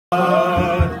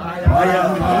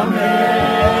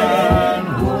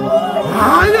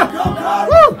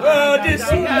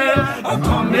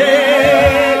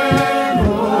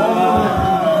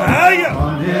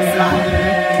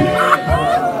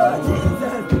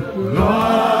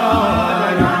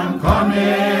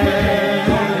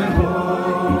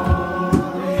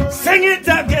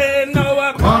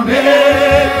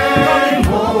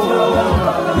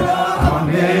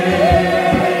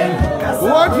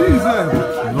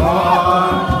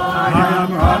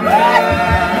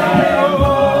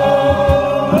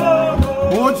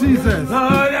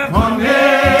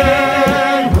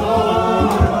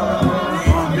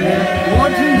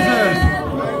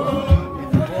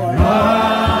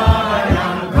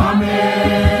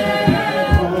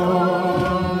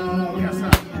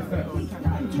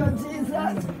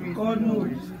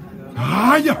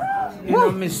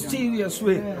mysterious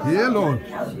way. Yeah, Lord.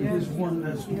 His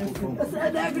wonders will perform.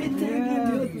 Said everything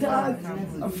in your tongue.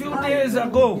 A few days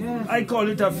ago, I call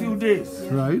it a few days.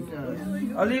 Right.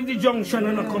 I leave the junction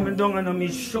and I'm coming down and I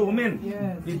meet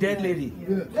Showman, the dead lady.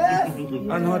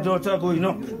 And her daughter going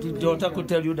up. The daughter could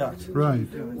tell you that. Right.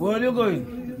 Where are you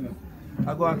going?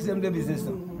 I go ask them the business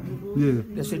now. Yeah.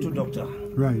 They say to doctor.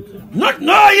 Right. Not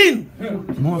knowing!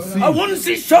 Mercy. I wouldn't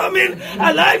see Showman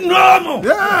alive no more.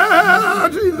 Yeah,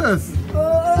 Jesus.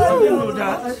 You know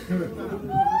that.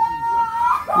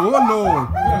 Oh, Lord.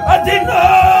 I didn't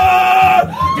know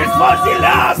this was the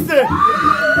last.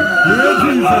 Yeah,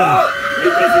 Jesus.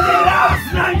 If this is the last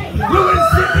night, you will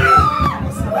see me.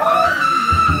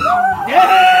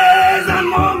 There's a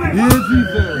moment. Yeah,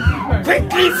 Jesus.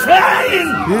 Quickly flying.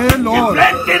 Yeah, Lord.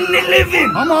 Blending the living.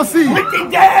 I'm gonna see. With the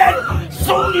dead.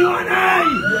 Soon you and I.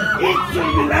 It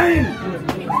should be lying.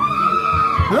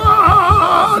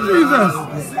 Ah, Jesus.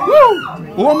 Woo.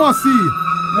 Oh, I'm gonna see.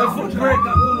 My foot break. I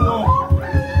couldn't walk.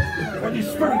 But the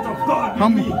Spirit of God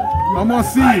in me. I'm gonna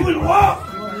see. I will walk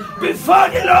before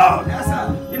the Lord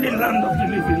in the land of the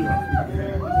living. I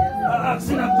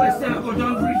asked a question. I go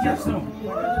down to preach just now.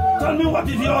 Tell me what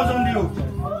is yours on the oath.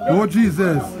 Oh,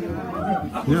 Jesus.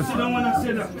 I could sit down when I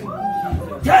say that.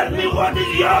 Tell me what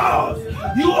is yours.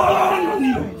 You own on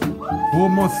the oath. Oh,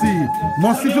 mercy.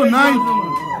 Mercy tonight.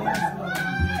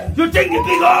 You think the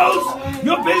big house,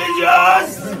 your bill is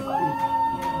yours?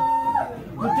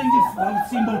 You think the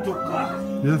fancy motor car,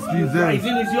 Yes, driving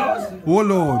Jesus. is yours? Oh,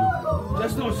 Lord.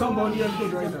 Just know somebody else go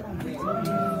drive that.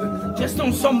 Just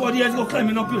know somebody else go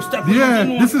climbing up your step. Yeah,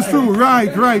 this is true.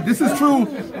 Right, right. This is true.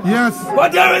 Yes.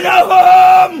 But there is a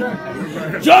home.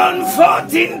 John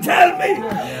 14 tell me,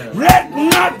 let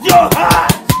not your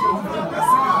heart.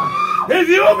 If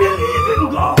you believe in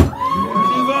God,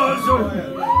 believe also in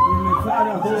my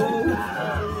Father home.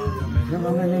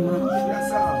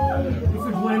 If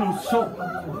it went so,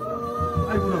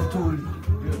 I would have told you.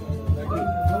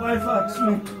 My wife asked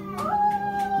me,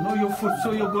 know your foot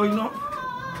so you're going up?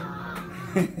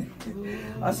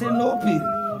 I said no pain.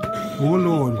 Oh,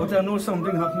 Lord. But I know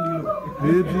something happened below.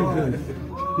 Hey, Jesus.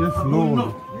 Yes,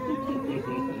 Lord.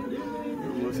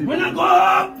 When I go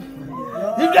up,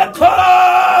 if they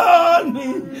call me,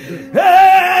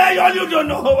 hey, all you don't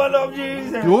know how I love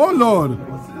Jesus. Oh, Lord. I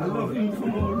love him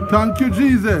from all. Thank you,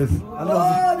 Jesus. I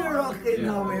love him.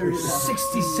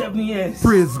 67 years.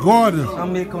 Praise God. I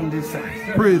make on this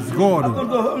side. Praise I God. could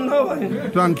go home now.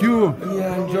 Thank you.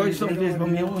 Yeah, I enjoy some days, but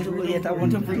me, I want to go yet. I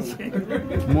want to preach.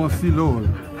 Mercy, Lord.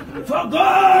 For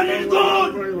God is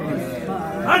good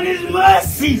and his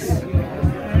mercies.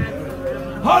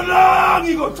 How long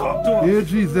he will talk to us? Hey,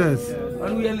 Jesus.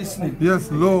 And we are listening.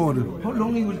 Yes, Lord. How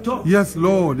long he will talk? Yes,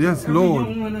 Lord. Yes, Every Lord.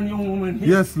 young man and young woman here,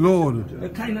 Yes, Lord. they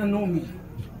kind of know me.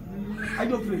 I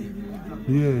don't pray.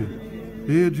 Yeah.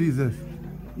 Hey, Jesus.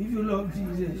 If you love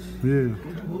Jesus, Yeah.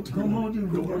 come on the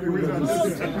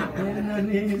wilderness.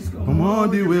 Come on,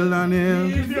 the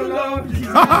wilderness. If you love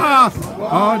Jesus,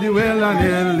 On the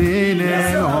wilderness,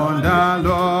 leaning on the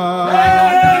Lord.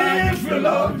 if you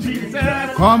love Jesus,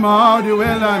 Come out the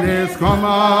wilderness, come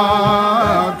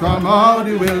out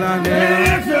the wilderness.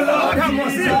 if you love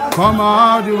Jesus, Come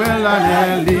out the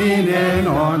wilderness, leaning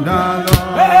on the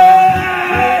Lord.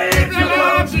 if you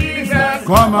love Jesus,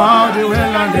 Come out the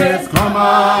wilderness, come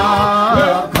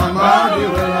out the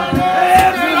wilderness.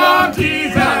 if you love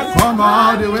Jesus, Come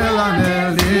out the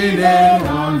wilderness, leaning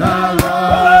on the Lord. oh,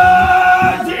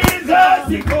 Jesus,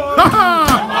 he goes.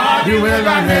 The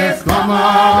wilderness, come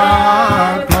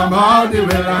out the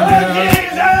wilderness.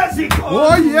 Jesus, he goes.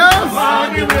 Oh yes,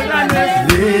 The wilderness.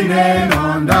 leaning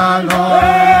on the Lord.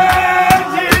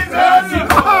 Jesus, he goes.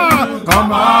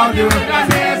 Come out the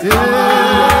wilderness, Jesus, goes.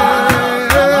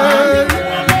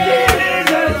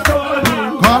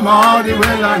 come out the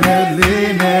wilderness,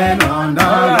 leaning on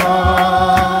the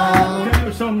Lord. Tell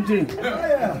you something. We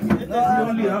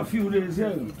only have a few days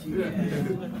here.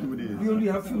 We only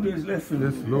have a few days left.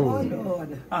 Yes,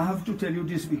 Lord. I have to tell you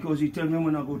this because he tell me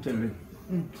when I go tell him.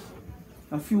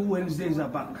 A few Wednesdays are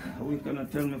back. We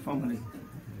cannot tell my family.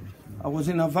 I was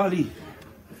in a valley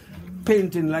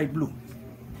painting light blue.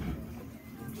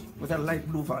 With a light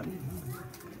blue valley.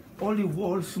 All the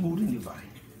walls smooth in the valley.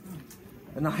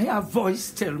 And I hear a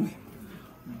voice tell me,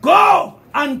 go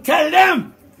and tell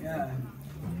them.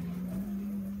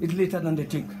 It's later than they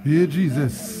think. Dear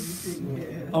Jesus.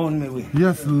 On my way.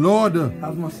 Yes, Lord.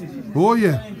 Have mercy. Oh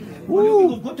yeah. We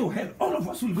will go to hell. All of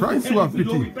us will go Christ to hell have if we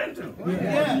don't pity. repent.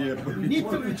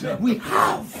 We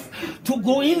have to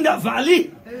go in the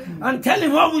valley and tell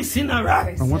him how we sin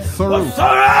arise. And what sorrow. What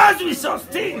sorrows we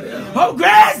sustain. How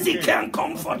grace he can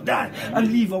comfort that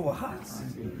and leave our hearts.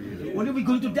 When are we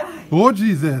going to die? Oh,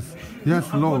 Jesus. Yes,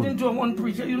 According Lord. to one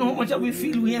preacher, you know how much we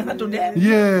feel we ain't had to death?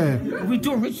 Yeah. We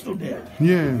too rich to death.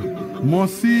 Yeah.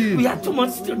 Mercy. We had too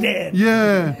much to death.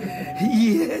 Yeah.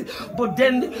 Yeah. But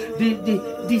then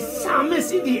the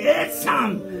psalmist in the 8th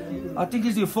Psalm, I think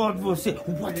it's the 4th verse, say,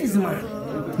 what is man?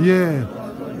 Yeah.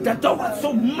 That thou art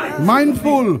so mindful.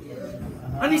 Mindful.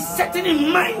 And he's setting in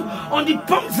mind on the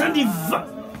pumps and the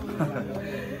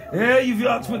hey, if you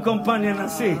ask my companion, I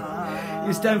say,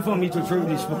 it's time for me to throw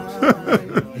this box.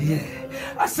 Yeah.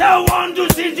 I say, I want to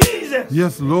see Jesus.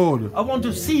 Yes, Lord. I want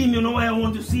to see him. You know why I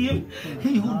want to see him?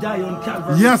 He who died on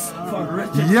Calvary. Yes. For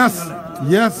wretched Yes.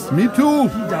 Yes, me too.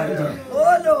 He died there.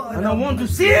 And I want to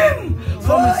see him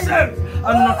for myself and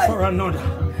not for another.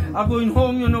 I'm going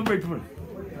home, you know, brethren.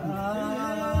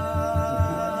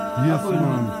 Yes,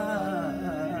 man.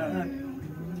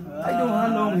 I don't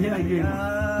have long here again.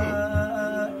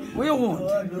 What you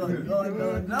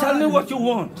want? Tell me what you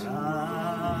want.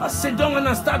 I sit down and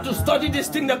I start to study this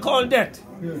thing they call death.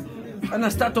 And I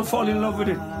start to fall in love with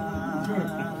it.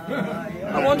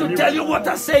 I want to tell you what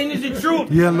I'm saying is the truth.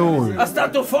 Yeah, Lord. I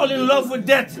start to fall in love with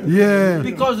death. Yeah.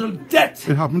 Because of death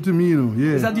It happened to me, you know.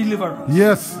 is a Yeah. deliverer.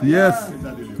 Yes, yes,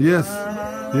 yes.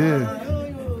 Yeah.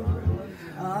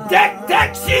 Death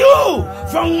takes you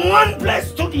from one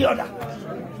place to the other.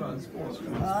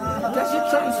 That's your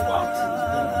transport.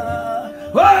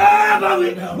 Wherever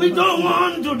we don't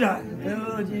want to die.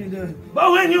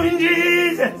 But when you're in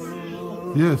Jesus,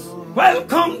 Yes.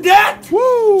 welcome death.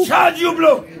 Woo! Charge you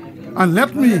blow. And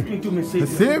let me, To me, the Savior.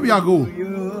 Savior, go.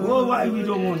 Oh, why we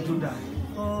don't want to die?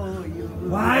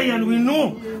 Why? And we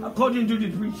know, according to the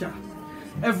preacher,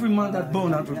 every man that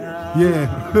born out of death, Yeah.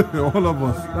 All of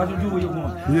us. got to do what you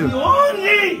want. Yes. The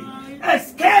only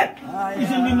escape is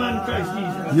in the man Christ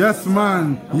Jesus. Yes,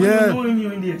 man. When you Yeah. know him,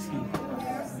 you're in the escape.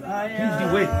 He's the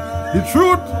way. The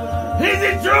truth He's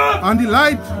the truth. and the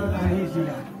light. And he's the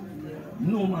light.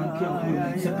 No man can go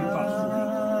except he pass through him.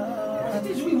 That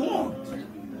is we want.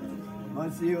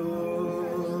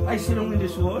 I sit down in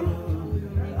this world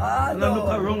and I look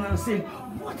around and say,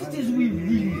 what it is we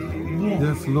really want?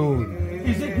 Yes, Lord.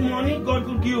 Is it money? God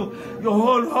could give you your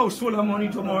whole house full of money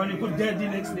tomorrow and you could dead the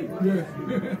next day.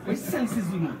 What sense is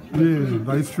the money? Yeah,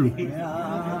 that is true.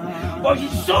 But he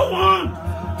so want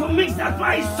to mix that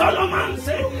why Solomon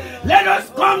said, let us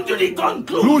come to the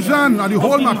Conclusion of the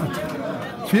whole matter.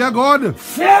 Fear God.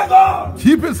 Fear God.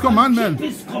 Keep His commandment.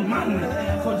 Keep his commandment.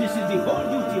 For this is the whole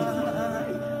duty of man.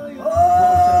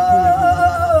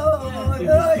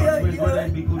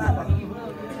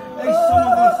 Hey, some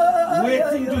of us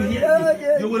waiting to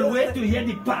hear you will wait to hear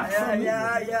the part from me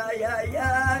and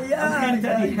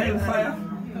enter the hellfire.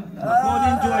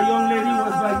 According to a young lady who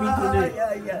was by me today,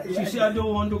 she said, I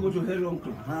don't want to go to hell,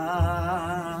 uncle.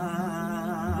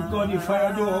 Because the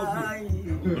fire don't open.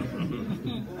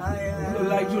 You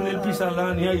like your little piece of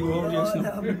land here, you hold just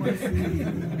now. But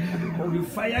the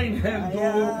fire in hell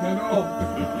don't open up.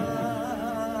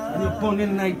 And you're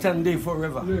burning night and day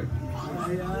forever.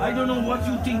 I don't know what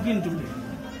you're thinking today.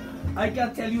 I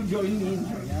can tell you join me in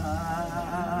church.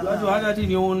 You have to have that in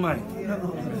your own mind.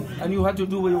 And you have to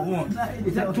do what you want.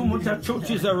 Is that too much of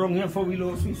churches are wrong here for we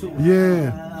lost we soul?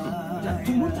 Yeah. Is that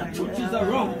too much of churches are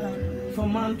wrong for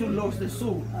man to lose the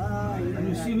soul? And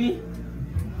you see me?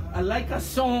 I like a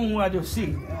song where they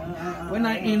sing. When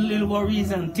I in little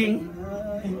worries and thing,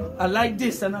 I like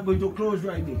this and I'm going to close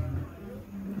right there.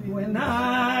 When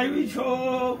I reach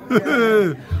home,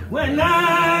 when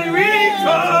I reach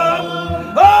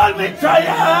home, all me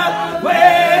trial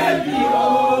will be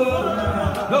over.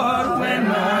 Lord, when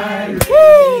I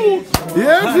reach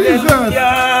Yeah, Jesus.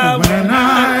 hallelujah,